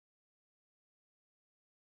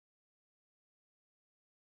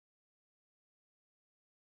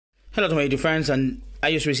Hello to my YouTube friends, and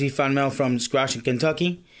I just received fan mail from Scratch in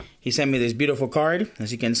Kentucky. He sent me this beautiful card,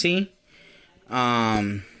 as you can see.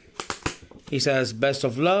 He says, best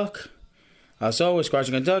of luck. As always, Scratch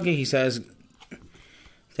in Kentucky. He says,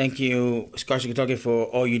 thank you, Scratch in Kentucky, for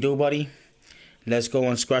all you do, buddy. Let's go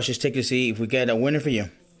on Scratch's ticket to see if we get a winner for you.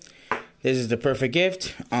 This is the perfect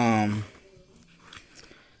gift.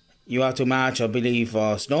 You have to match, I believe,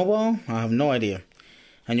 Snowball. I have no idea.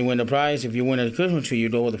 And you win the prize. If you win a Christmas tree, you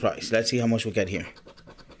double the price. Let's see how much we get here.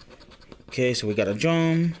 Okay, so we got a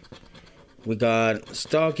drum. We got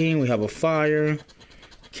stocking. We have a fire.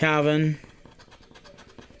 Cabin.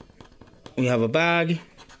 We have a bag.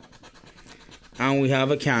 And we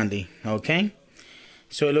have a candy. Okay.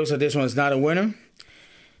 So it looks like this one's not a winner.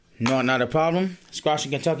 No, not a problem. Scratch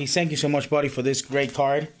in Kentucky, thank you so much, buddy, for this great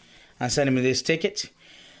card and sending me this ticket.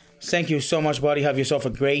 Thank you so much, buddy. Have yourself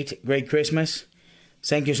a great, great Christmas.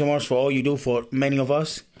 Thank you so much for all you do for many of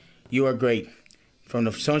us. You are great. From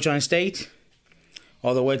the Sunshine State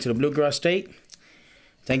all the way to the Bluegrass State.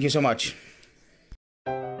 Thank you so much.